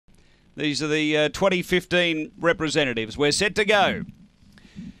These are the 2015 representatives. We're set to go.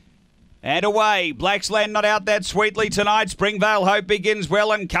 And away. Blacksland not out that sweetly tonight. Springvale Hope begins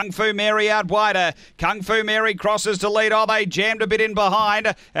well and Kung Fu Mary out wider. Kung Fu Mary crosses to lead. Oh, they jammed a bit in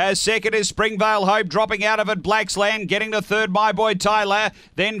behind. Second is Springvale Hope dropping out of it. Blacksland getting to third, My Boy Tyler.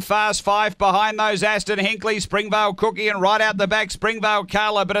 Then Fast Five behind those Aston Hinkley, Springvale Cookie, and right out the back Springvale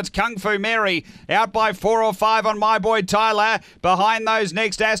Carla. But it's Kung Fu Mary out by 4 or 5 on My Boy Tyler. Behind those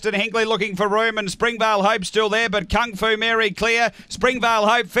next Aston Hinkley looking for room and Springvale Hope still there, but Kung Fu Mary clear. Springvale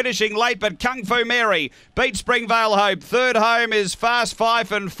Hope finishing late, but Kung Fu Mary beats Springvale Hope. Third home is Fast Fife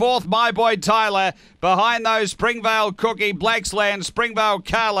and fourth My Boy Tyler. Behind those Springvale Cookie, Blacksland, Springvale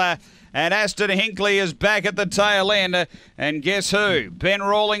Carla, and Aston Hinkley is back at the tail end. And guess who? Ben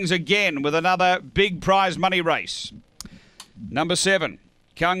Rawlings again with another big prize money race. Number 7,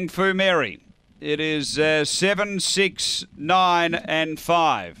 Kung Fu Mary. It is 7, 6, 9 and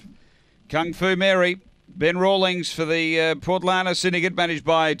 5. Kung Fu Mary. Ben Rawlings for the Portlana Syndicate, managed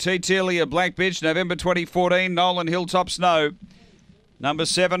by T. Telia Black Bitch, November 2014, Nolan Hilltop Snow. Number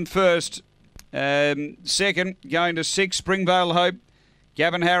 7 first. Second, going to 6, Springvale Hope.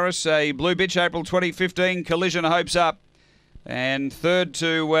 Gavin Harris, a Blue Bitch, April 2015, Collision Hopes Up. And third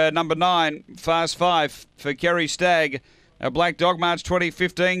to number 9, Fast 5 for Kerry Stagg, a Black Dog, March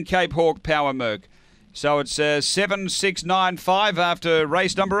 2015, Cape Hawk Power Merc. So it's 7, 6, 9, 5 after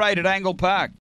race number 8 at Angle Park.